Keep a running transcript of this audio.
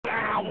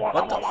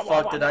What the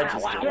fuck did I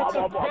just do?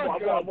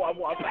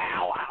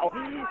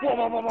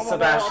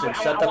 Sebastian,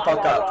 shut the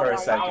fuck up for a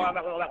second.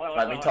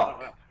 Let me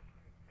talk.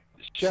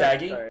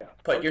 Shaggy,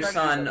 put your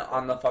son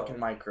on the fucking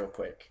mic real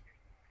quick.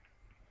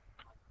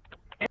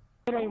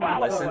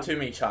 Listen to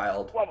me,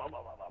 child.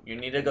 You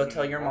need to go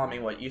tell your mommy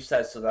what you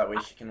said so that way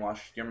she can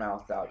wash your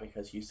mouth out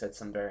because you said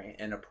some very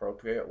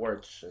inappropriate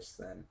words just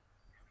then.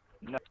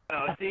 No,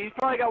 see, he's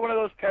probably got one of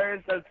those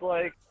parents that's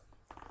like,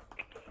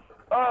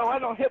 oh, I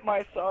don't hit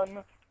my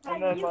son.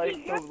 And then, like,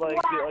 he'll, like,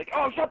 be like,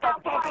 oh, shut the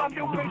fuck up,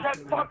 you bitch ass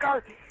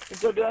fucker! And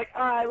she'll be like,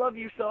 oh, I love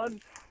you, son.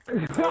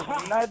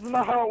 That's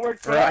not how it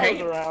worked when I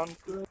was around.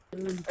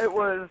 It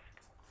was,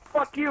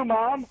 fuck you,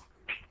 mom.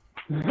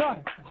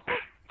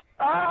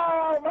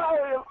 Oh,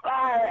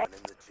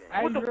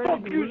 what the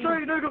fuck you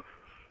say, nigga?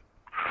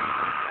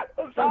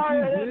 I'm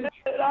sorry.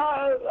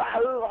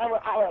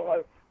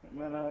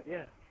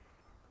 Yeah.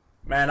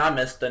 Man, I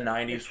missed the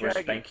 90s where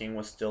spanking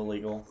was still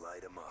legal.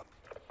 Light 'em up.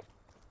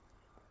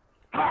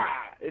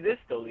 It is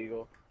still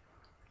legal.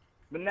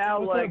 But now,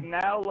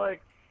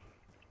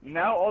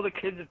 now all the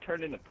kids have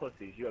turned into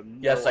pussies. You have no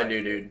Yes, I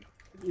idea. do, dude.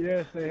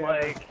 Yes, they have.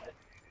 Like,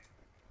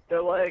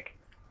 they're like,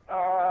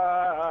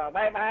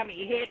 my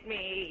mommy hit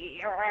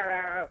me.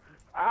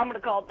 I'm gonna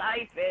call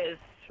Typhus.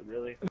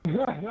 Really?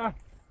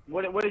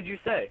 What did you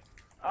say?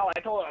 Oh, I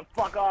told her to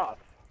fuck off.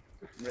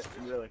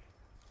 Really?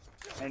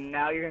 And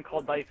now you're gonna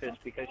call Typhus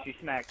because she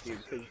smacked you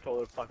because you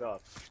told her to fuck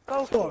off.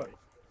 Go for it.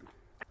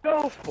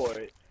 Go for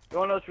it. You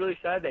wanna know what's really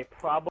sad? They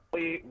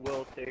probably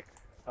will take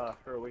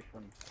her away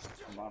from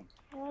her mom.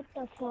 What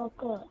the fuck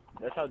up?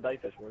 That's how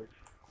Typhus works.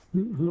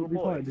 Little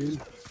boy, dude.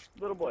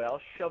 Little boy,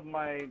 I'll shove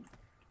my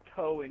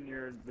toe in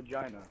your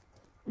vagina.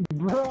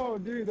 Bro,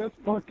 dude, that's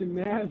fucking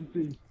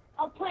nasty.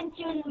 I'll punch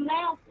you in the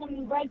mouth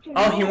and break your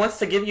Oh, neck. he wants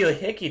to give you a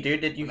hickey,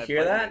 dude. Did you And I hear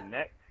bite that? my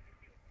neck.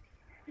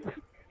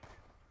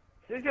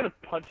 He's gonna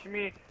punch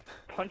me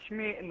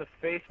in the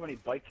face when he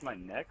bites my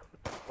neck?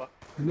 What the fuck?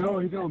 No,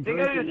 he's gonna I think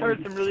break I just it.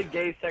 heard some really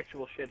gay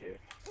sexual shit here.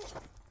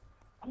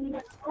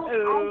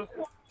 Oh,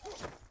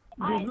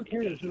 Dude, who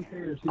cares? Who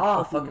cares? He's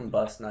Oh, fucking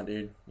bust now,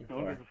 dude. No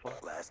one gives a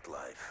fuck. Last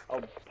life.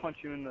 I'll punch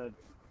you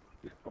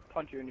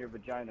in your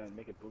vagina and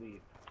make it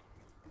bleed.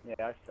 Yeah,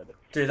 I said it.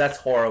 Dude, that's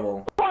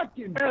horrible.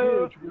 fucking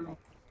bitch, bro.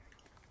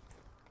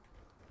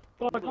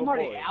 Fuck, I'm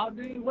already boy. out,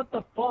 dude. What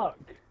the fuck?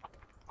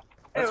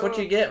 That's what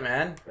you get,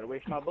 man. Gotta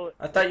waste my bullet.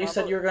 I thought you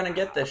said you were gonna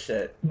get this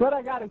shit. But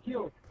I got a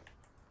kill.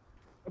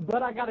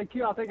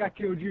 I think I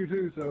killed you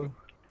too, so.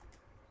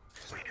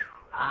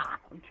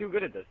 I'm too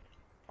good at this.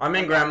 I'm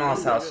in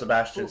Grandma's house,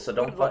 Sebastian, so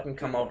don't fucking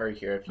come over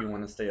here if you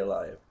want to stay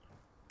alive.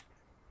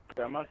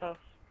 Grandma's house?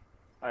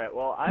 Alright,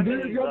 well, I'm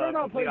Dude, in y'all better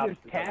not complete play this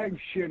opposite tag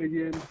shit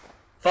again.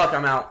 Fuck,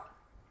 I'm out.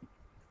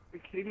 Are you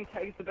kidding me?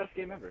 Tag is the best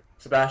game ever.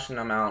 Sebastian,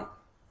 I'm out.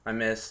 I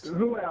missed.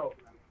 Who out?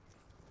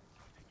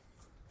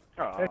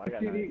 Oh, I got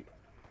STD. nothing.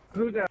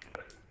 Who's out?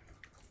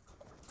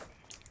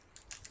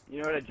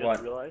 You know what I just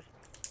What? realized?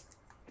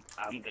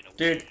 I'm gonna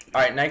Dude,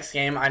 alright, next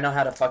game, I know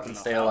how to fucking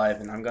stay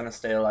alive, and I'm gonna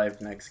stay alive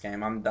next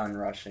game. I'm done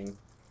rushing.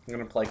 I'm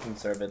gonna play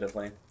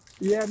conservatively.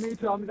 Yeah, me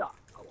too.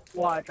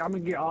 Watch, I'm gonna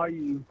get all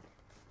you.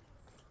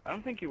 I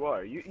don't think you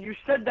are. You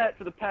said that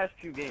for the past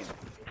few games.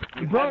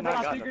 You Bro, have but not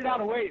I gotten figured it.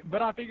 out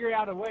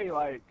a way.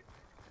 Like,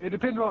 it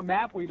depends what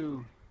map we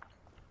do.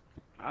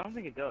 I don't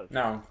think it does.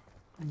 No.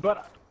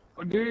 But,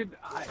 dude,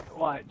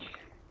 watch.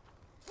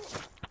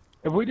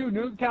 If we do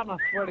Nuketown, I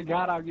swear to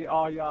God, I'll get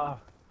all y'all.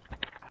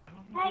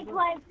 Hey,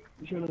 Clay.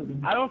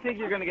 I don't think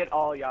you're gonna get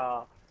all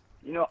y'all.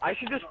 You know, I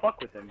should just fuck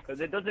with him,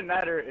 because it doesn't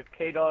matter if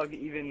K-Dog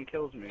even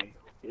kills me.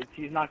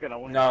 He's not gonna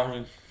win.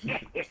 No.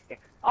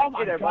 Oh my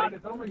Hey there, God, buddy.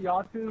 it's only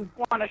y'all two.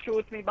 Wanna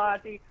shoot me,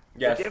 buddy?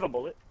 Yes. Do you have a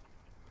bullet?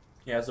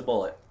 He has a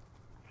bullet.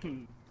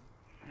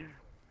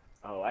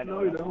 Oh, I know.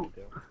 No, you what I'm don't.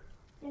 gonna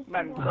do. Come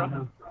at me,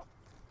 bro.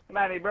 Come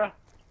at me, bro.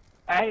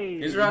 Hey.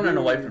 He's running dude,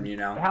 away from you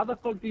now. How the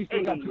fuck do you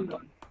still got Hey. two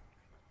guns?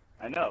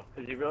 I know,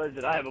 because he realized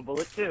that I have a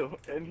bullet too,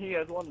 and he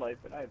has one life,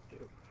 and I have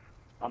two.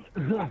 I'm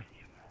just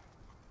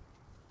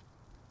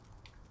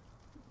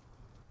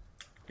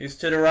He's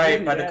to the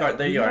right by the car.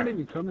 There He's you not are.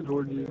 even coming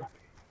toward you.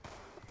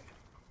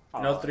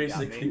 No Oh,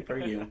 360 got for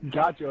me. you.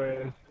 Got your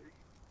ass.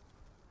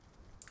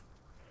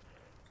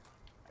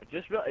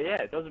 Yeah,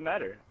 it doesn't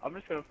matter. I'm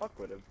just gonna fuck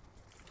with him.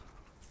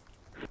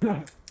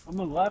 I'm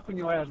gonna laugh when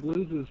your ass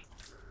loses.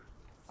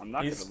 I'm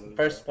not He's gonna lose.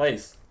 first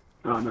place.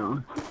 Oh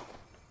no.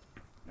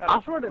 I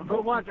swear to,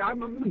 but watch, I'm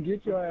gonna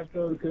get your ass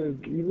though, because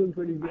you look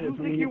pretty good. I don't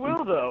think you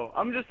will, though.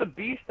 I'm just a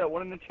beast that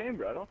won in the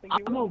chamber. I don't think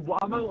you will.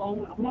 I'm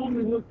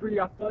only look for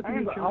you. I thought I you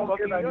am were too out there.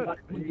 fucking good. I'm Are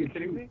gonna you get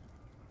kidding you. me?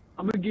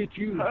 I'm gonna get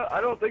you.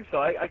 I don't think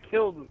so. I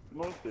killed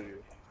most of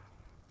you.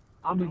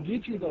 I'm gonna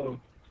get you though.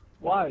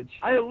 Watch.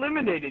 I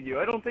eliminated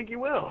you. I don't think you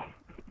will.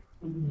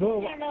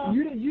 But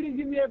you didn't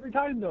get me every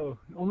time though.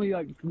 Only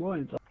like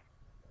once.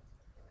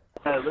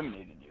 I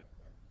eliminated you.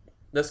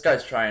 This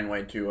guy's trying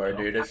way too hard,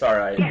 dude. It's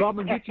alright. But I'm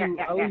gonna get you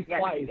at least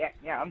twice.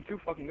 Yeah, I'm too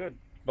fucking good.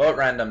 Vote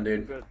random,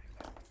 dude. Good.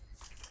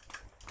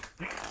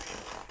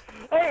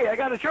 Hey, I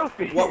got a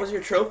trophy. What was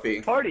your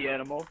trophy? Party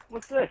animal.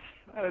 What's this?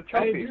 I got a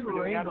trophy dude, for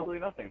doing random. absolutely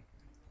nothing.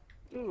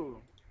 Ooh.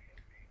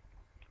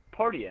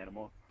 Party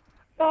animal.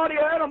 Party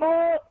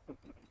animal!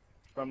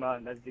 From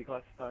SD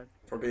Classified.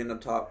 For being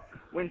up top.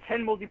 Win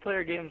 10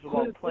 multiplayer games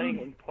while playing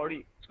in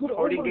party games.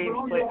 Oh,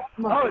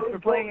 it's for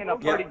playing in a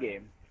party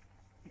game.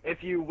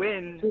 If you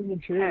win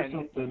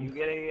 10, you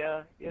get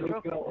a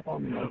trophy.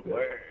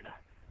 Word.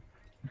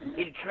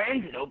 In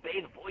transit,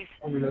 obey the voice.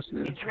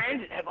 In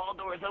transit, have all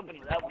doors open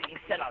without being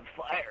set on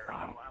fire.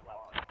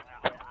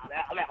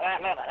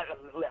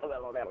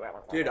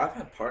 Dude, I've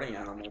had party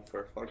animal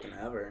for fucking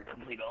ever.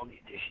 Complete all the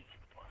additions.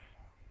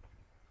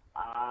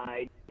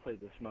 I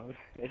played this mode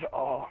at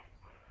all.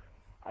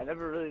 I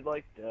never really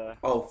liked.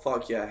 Oh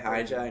fuck yeah,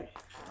 hijack.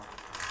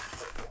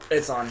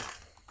 It's on.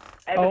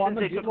 Ever since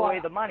they took away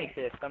the money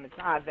system, it's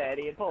not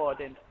very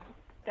important.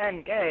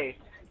 10K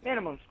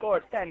minimum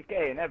score,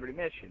 10K in every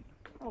mission.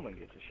 No one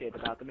gives a shit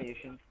about the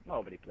missions.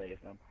 Nobody plays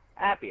them.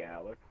 Happy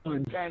hour.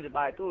 Transit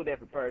by 2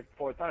 different perks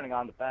before turning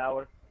on the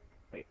power.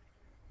 Wait.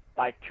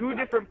 By 2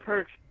 different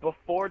perks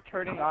before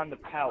turning on the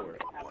power.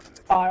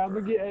 Alright, I'm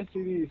gonna get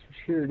SUVs for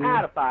sure, dude.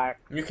 Out of fire.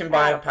 You can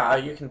buy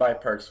you can buy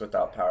perks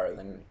without power,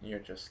 then you're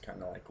just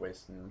kinda like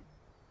wasting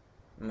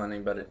money,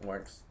 but it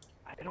works.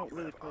 I don't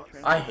really play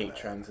transit. I hate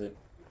transit.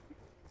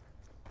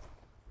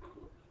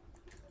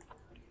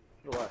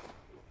 What?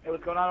 Hey,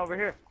 what's going on over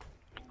here?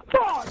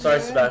 Sorry,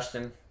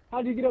 Sebastian.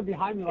 How'd you get up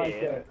behind me like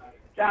that?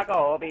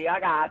 Jacoby, I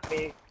got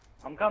me.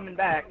 I'm coming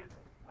back.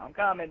 I'm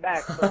coming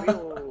back for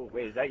you.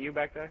 Wait, is that you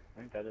back there? I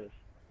think that is.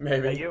 Maybe.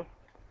 Is that you?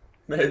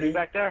 Maybe. You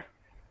back there?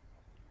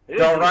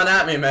 Don't run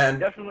at me, man.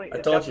 Definitely, I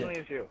told you.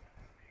 Definitely is you.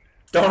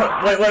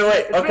 Don't. Wait.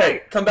 It's Okay, me.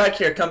 come back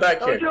here. Come back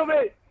here. Don't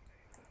kill me!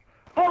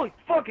 Holy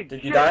fucking Did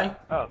shit! you die?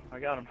 Oh, I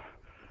got him.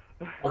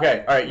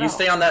 Okay. All right. You No.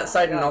 stay on that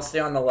side, and Yeah. I'll stay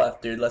on the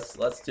left, dude.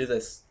 Let's do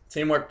this.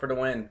 Teamwork for the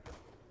win.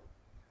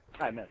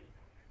 I missed.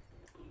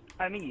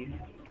 I missed.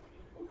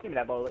 Give me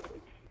that bullet.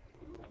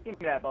 Give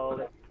me that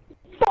bullet.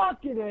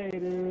 Fucking A,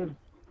 dude.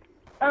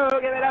 Oh,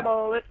 give me that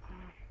bullet.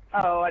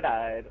 Oh, I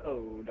died.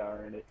 Oh,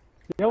 darn it.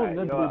 Yo, Alright,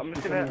 you know what, I'm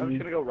just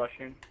gonna go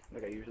rushing,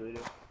 like I usually do.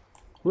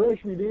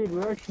 Rush me, dude.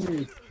 Rush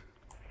me.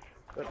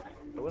 Good.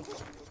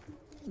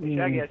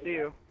 Shaggy, I see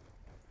you.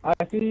 I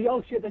see.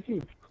 Oh shit, that's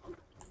you.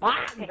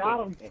 Ah,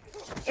 got him.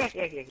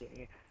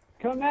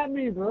 Come at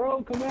me,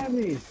 bro. Come at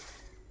me.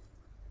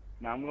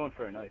 Now I'm going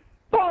for a knife.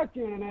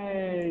 Fucking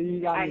A.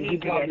 You got me. I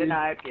need to get a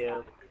knife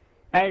kill.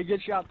 Hey,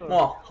 good shot though.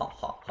 Oh, ha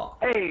ha ha.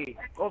 Hey,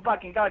 go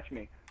fucking touch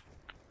me.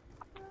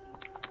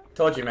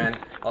 Told you, man.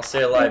 I'll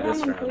stay alive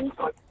this round.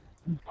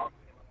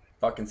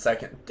 Fucking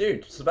second.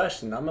 Dude,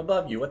 Sebastian, I'm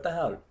above you. What the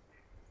hell?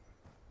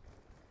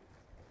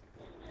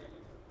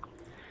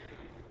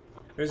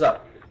 Who's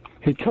up?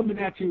 He's coming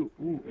at you.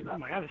 Ooh. Oh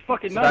my god, this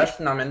fucking knife.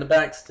 Sebastian, I'm in the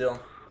back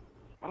still.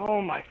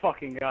 Oh my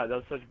fucking god, that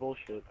was such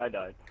bullshit. I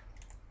died.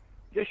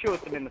 Just shoot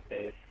him in the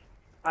face.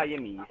 Ah, you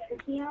me.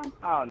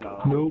 Oh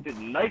no. Nope. Dude,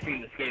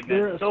 knifing this game,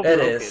 Yeah. man. So It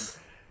broken. is.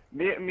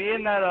 Me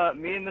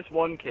and this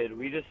one kid,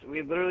 we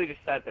literally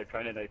just sat there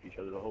trying to knife each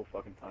other the whole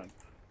fucking time.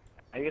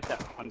 I get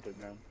that hunted,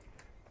 man.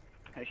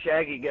 Hey,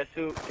 Shaggy, guess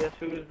who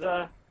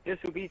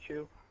beat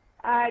you?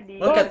 I did.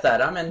 Look at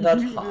that. I'm in the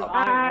top.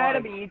 I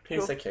beat you.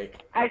 Piece of cake.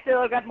 I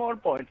still got more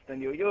points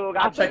than you. You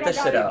got. Check this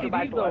shit out.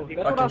 I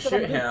Fucking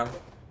shoot him.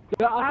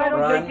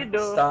 don't think you Run,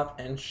 do. stop,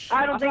 and shoot.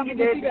 I don't think you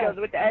did because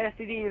with the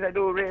STDs I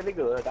do really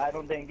good. I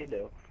don't think you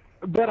do.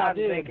 Bet I I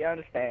don't think did. you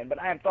understand,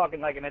 but I am talking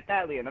like an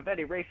Italian, a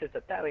very racist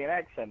Italian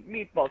accent.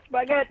 Meatball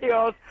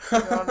spaghettios. You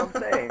know what I'm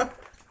saying?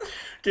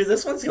 Dude,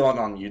 this one's going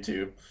on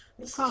YouTube.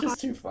 It's just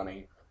too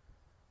funny.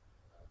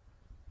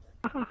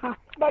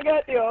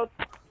 Spaghettios.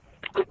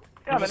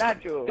 Coming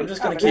at you. I'm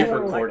just gonna Coming keep at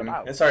you. recording.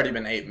 Like a It's already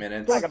been 8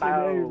 minutes. Like a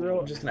mouse. bro.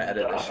 I'm just gonna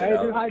edit this Hey, shit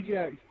dude, out.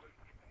 hijack.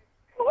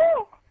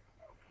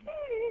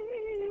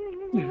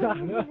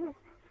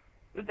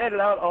 Just edit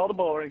out all the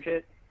boring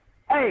shit.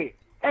 Hey,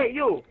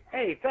 you.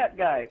 Hey, fat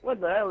guy. What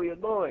the hell are you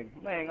doing?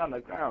 Laying on the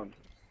ground.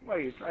 What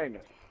are you trying to?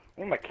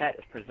 When my cat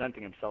is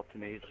presenting himself to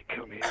me, he's like,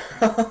 come here.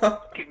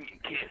 Give me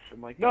a kiss.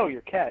 I'm like, no,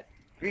 your cat.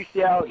 Reach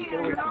out and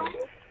go with me.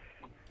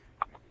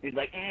 He's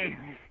like,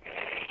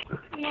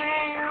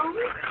 Meow.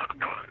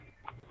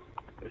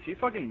 Is he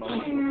fucking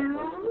moaning?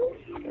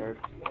 Scared.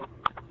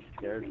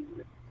 Scared.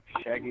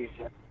 Shaggy,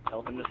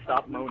 tell him to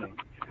stop moaning.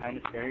 It's kind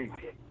of scaring me.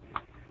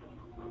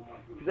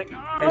 He's like,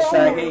 Hey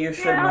Shaggy, you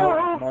should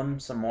moan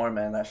some more,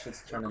 man. That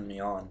shit's turning me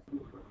on.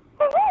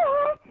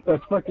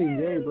 That's fucking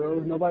gay, bro.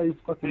 Nobody's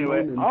fucking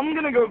Anyway, moaning. I'm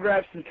gonna go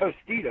grab some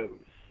Tostitos.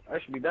 I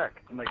should be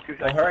back in like 2 Well,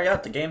 seconds. hurry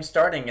up. The game's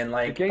starting in The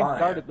like game 5.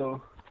 started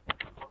though.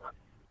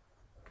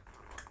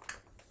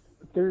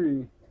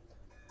 3,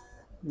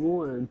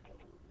 1.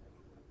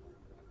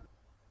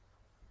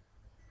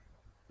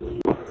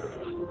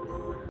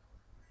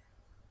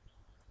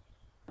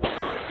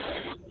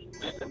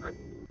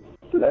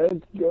 Let's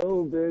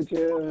go,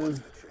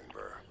 bitches.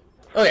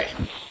 Okay.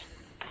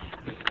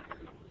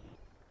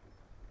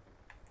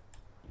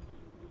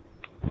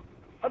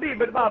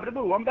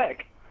 Boo, I'm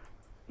back.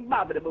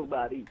 Boo,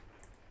 buddy.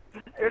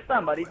 There's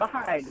somebody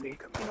behind me.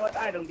 You know what?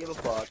 I don't give a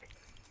fuck.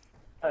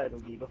 I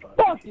don't give a fuck.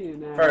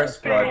 Fucking ass.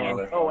 First blood,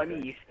 motherfucker. Oh, I'm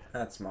east.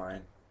 That's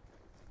mine.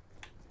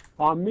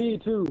 On me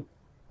too.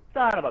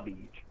 Son of a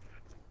beach.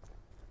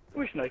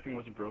 Wish knifing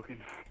wasn't broken.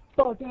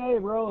 Fucking hey,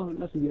 bro.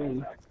 That's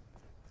gay.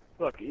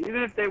 Look,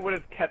 even if they would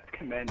have kept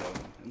commando,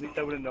 at least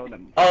I would have known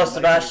them. Oh,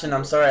 Sebastian,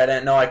 I'm sorry, I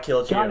didn't know I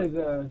killed Got you. his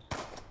ass.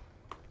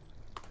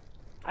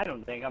 I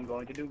don't think I'm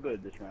going to do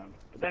good this round.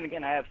 But then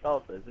again, I have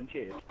salsas and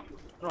chips.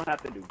 I don't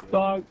have to do good.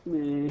 Fuck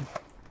me.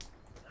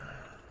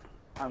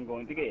 I'm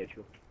going to get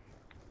you.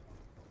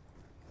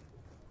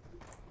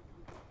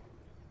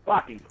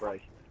 Fucking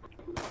Christ.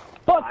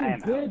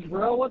 Fucking bitch,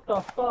 bro. What the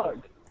fuck?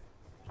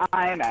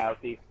 I am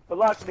outie. But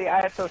luckily,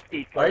 I have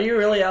Tostitos. Are you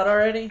really out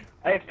already?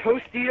 I have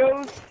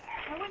Tostitos.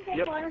 I want to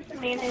Yep. order some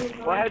mayonnaise.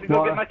 Well, I had to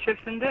go get my chips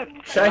and dip.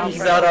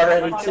 Shaggy's out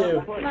already too.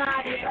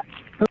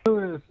 Who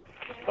is?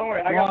 Don't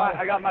worry,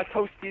 I got my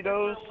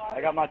Tostitos.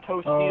 I got my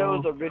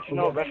Tostitos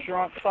original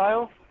restaurant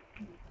style.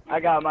 I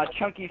got my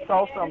chunky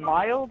salsa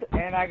mild,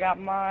 and I got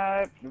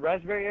my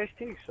raspberry iced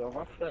tea. So I'm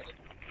upset.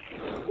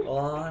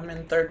 Well, I'm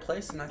in 3rd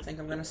place, and I think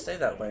I'm gonna stay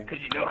that way. Cause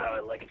you know how I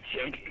like it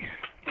chunky.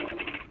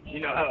 You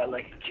know how I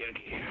like it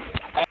chunky.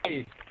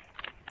 Hey.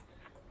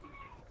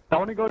 I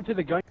want to go to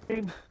the gun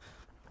game.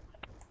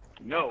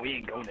 No, we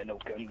ain't going to no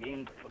gun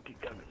game. The fuck you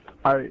coming?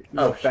 Alright.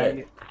 Oh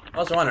shit. I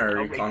was wondering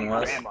where I'll Recon rape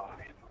was. your grandma.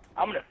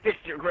 I'm gonna fist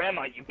your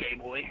grandma, you gay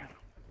boy.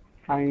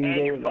 I ain't And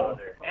gay, your bro.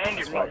 mother. And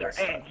your That's what I mother.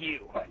 said. And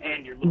you.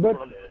 And your little Bet-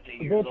 brother that's 8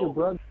 I years bet your old.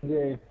 brother's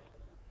gay.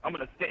 I'm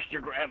gonna fist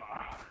your grandma.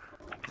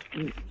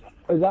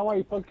 Is that why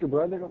you fucked your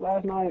brother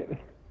last night?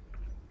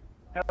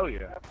 Hell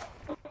yeah.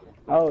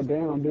 Oh,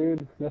 damn,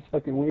 dude. That's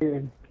fucking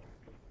weird.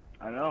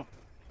 I know.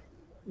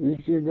 You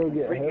should go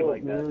get freaky help,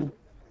 like that. man.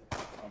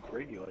 I'm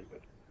freaky like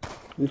that.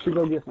 You should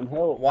go get some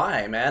help.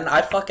 Why, man?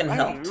 I fucking I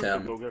helped knew you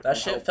could go him. get That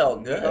some shit help,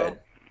 felt you know? good.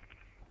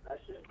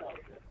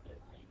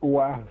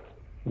 Wow.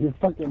 You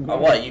fucking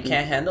What, you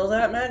can't handle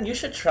that, man? You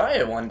should try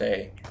it one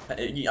day.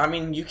 I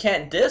mean, you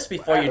can't diss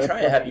before you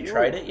try it. Have you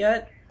tried it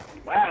yet?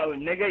 Wow,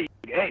 nigga, you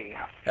gay.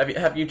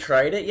 Have you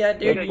tried it yet,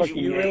 dude? Nigga, You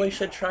you really gay.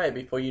 should try it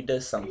before you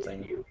diss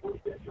something.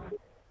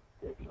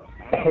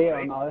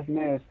 Hell no, that's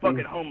nasty.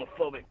 Fucking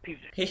homophobic piece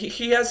of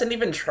He hasn't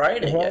even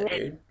tried it yet,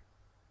 dude.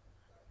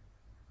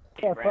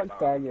 Yeah, fuck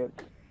faggots.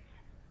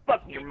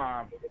 Fuck your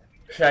mom.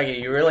 Shaggy,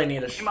 you really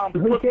need Your mom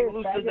Who pussy cares?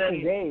 looser Faggots are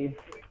than gay.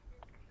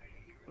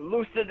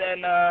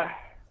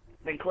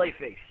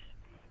 Clayface.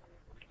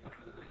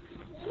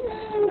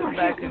 In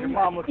fact, your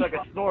mom looks like a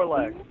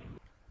Snorlax.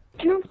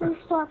 You can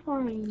stop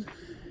for me.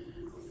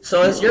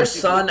 So is your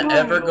son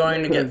ever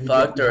going to get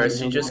fucked, or is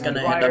he just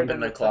gonna end up in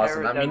the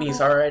closet? I mean,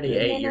 he's already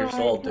 8 years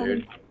old,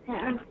 dude.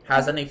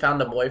 Hasn't he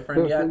found a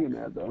boyfriend Who's yet? thinking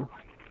that, though?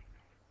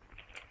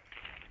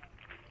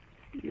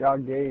 Y'all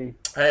gay.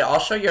 Hey, I'll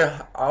show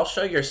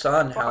your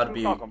son how to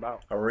be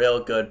a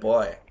real good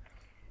boy.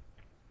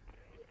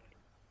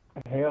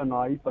 Hell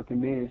no, you fucking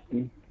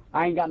nasty.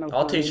 I ain't got no.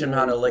 I'll teach him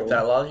how to lick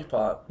that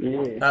lollipop.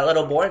 Yeah. That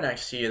little boy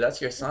next to you, that's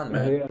your son,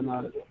 man. Hell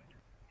no.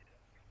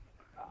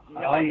 You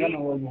know, I ain't got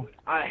no little.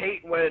 I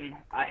hate when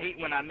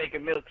I make a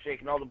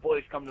milkshake and all the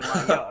boys come to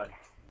my yard.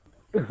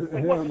 Like,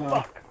 Hell what the no.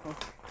 fuck?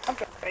 I'm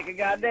gonna make a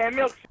goddamn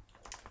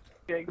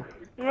milkshake.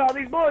 And all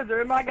these boys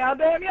are in my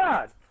goddamn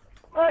yard.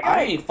 Like,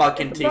 I hey, ain't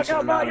fucking get the fuck teaching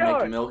out him my how to make a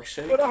yard.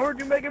 milkshake. But I heard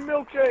you make a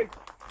milkshake.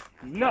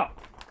 No.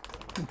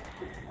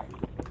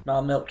 My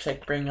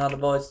milkshake bring all the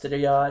boys to the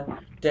yard.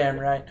 Damn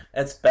right,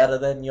 it's better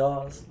than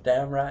yours.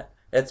 Damn right,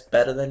 it's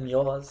better than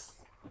yours.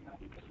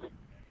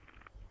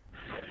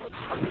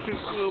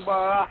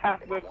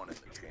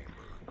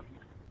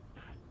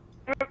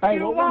 Hey,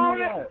 you what want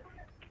we it? at?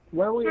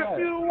 Where we If at?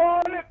 you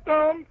want it,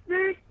 come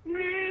feed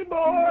me,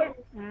 boy.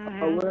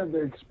 Oh, we're at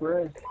the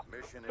Express.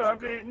 Come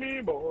feed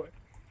me, boy.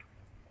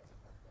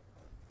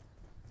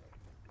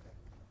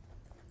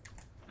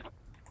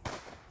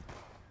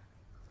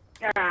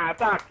 Ah,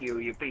 fuck you,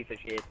 you piece of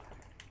shit.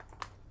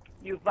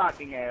 You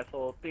fucking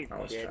asshole, piece I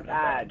of was shit. trying to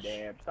God bench.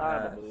 damn, son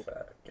of a I boo.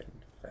 fucking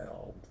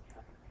failed.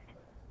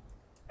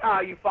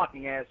 Ah, you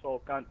fucking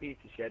asshole, cunt, piece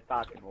of shit,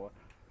 fucking whore.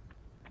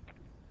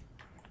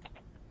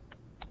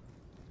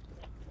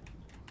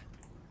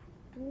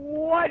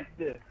 What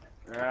the?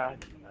 Ah,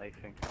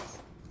 knifing.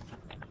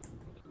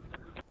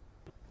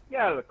 Get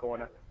out of the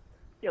corner.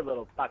 You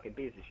little fucking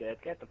piece of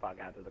shit. Get the fuck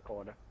out of the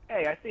corner.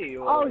 Hey, I see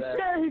you Oh over there.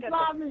 shit, he Get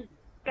saw me.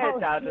 Get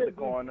Oh, out of shit, the dude.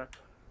 corner.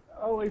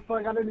 Holy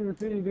fuck, I didn't even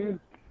see you, dude.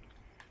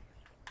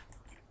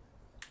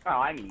 Oh,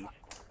 I'm east.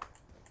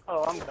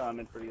 Oh, I'm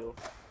coming for you.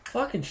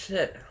 Fucking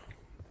shit.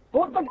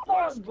 What the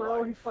fuck,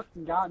 bro? He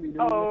fucking got me, dude.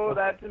 Oh,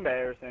 that's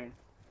embarrassing.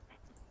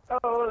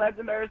 Oh, that's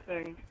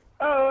embarrassing.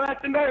 Oh,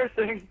 that's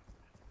embarrassing.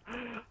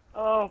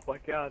 Oh my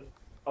god.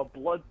 A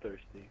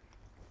bloodthirsty.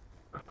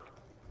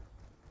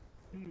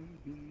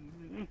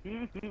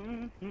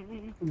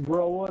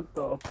 Bro, what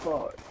the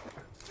fuck?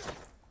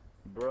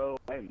 Bro,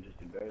 I am just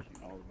embarrassing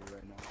all of you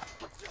right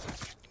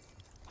now.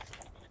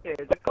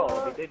 Here's a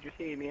call. Did you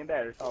see me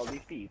embarrass all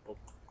these people?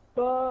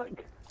 Fuck.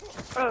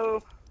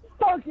 Oh,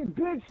 Fucking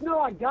bitch, no,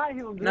 I got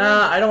him, dude.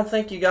 Nah, I don't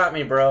think you got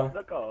me, bro.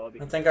 the call.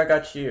 I think I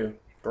got you,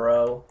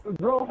 bro.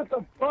 Bro, what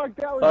the fuck?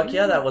 That was Fuck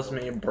yeah, you. that was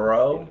me,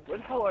 bro. Where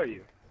the hell are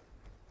you?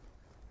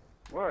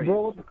 Where are Bro,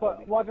 you? what the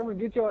fuck? Watch, I'm gonna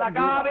get you.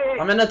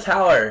 I'm in a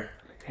tower.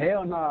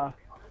 Hell nah.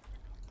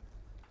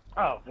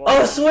 Oh,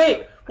 well, Oh,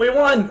 sweet! We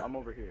won! I'm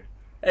over here.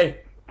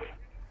 Hey.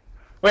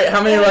 Wait,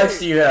 how many lives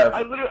do you have?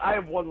 I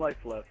have 1 life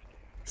left.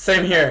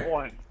 Same here.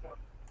 1.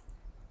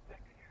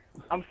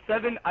 I'm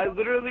 7. I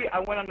went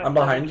on a I'm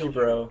behind 7 you,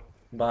 kill bro.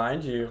 I'm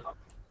behind you.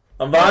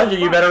 I'm behind you.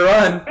 You better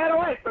run. Get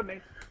away from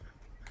me!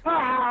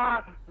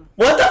 Ah!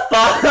 What the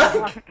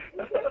fuck?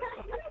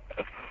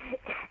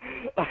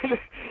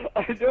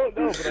 I don't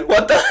know, but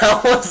What the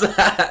hell was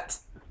that?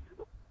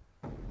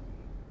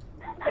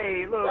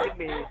 Hey, look at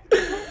me.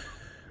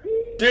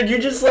 Dude, you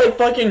just like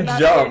fucking That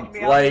jumped.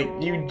 made me Like,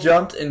 up. you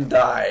jumped and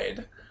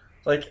died.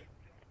 Like,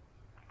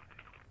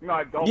 No,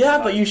 I don't.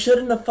 yeah, but you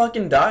shouldn't have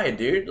fucking died,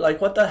 dude. Like,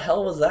 what the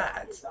hell was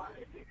that?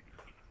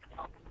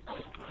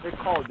 It's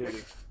Call of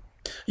Duty.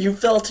 You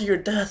fell to your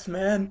death,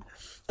 man.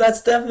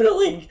 That's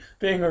definitely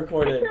being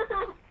recorded.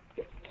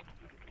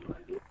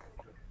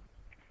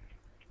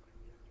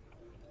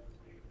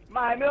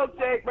 My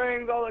milkshake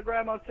brings all the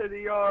grandmas to the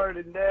yard,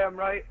 and damn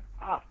right,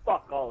 I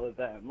fuck all of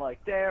them.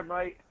 Like, damn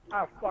right,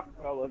 I fuck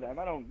all of them.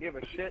 I don't give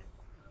a shit.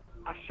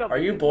 I shove Are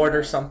you it in bored or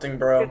there. something,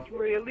 bro? It's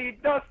really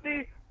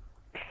dusty.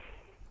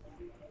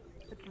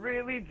 It's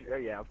really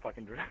yeah, I'm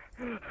fucking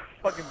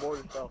fucking bored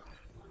as hell.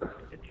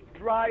 It's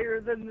drier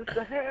than the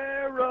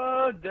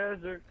Sahara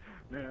Desert.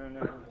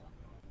 No.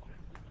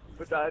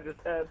 But I just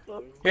had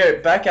some Here,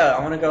 back out.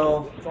 I wanna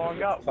go.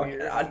 song out Fuck,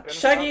 weird. I'm gonna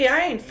Shaggy, stop.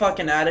 I ain't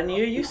fucking adding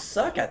you. You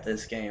suck at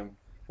this game.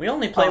 We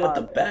only play with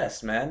the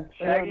best, man.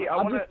 Shaggy, I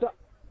wanna.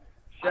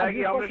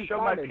 Shaggy, I'm gonna fucking show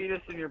my started.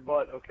 penis in your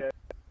butt, okay?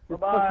 You're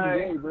Bye-bye.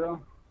 fucking gay,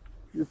 bro.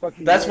 You're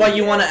fucking That's gay. why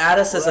you want to add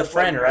us Well, as a that's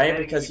why friend, you're right?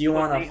 dating Because me, you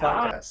want to pussy, fuck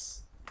huh?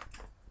 us.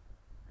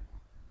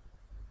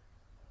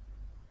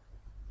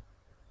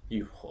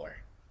 You whore.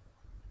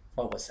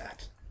 What was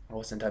that? I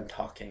wasn't done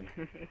talking.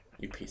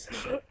 You piece of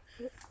shit.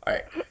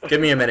 Alright, give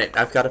me a minute.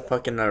 I've got to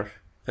fucking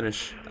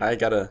finish. I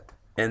gotta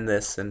end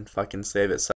this and fucking save it.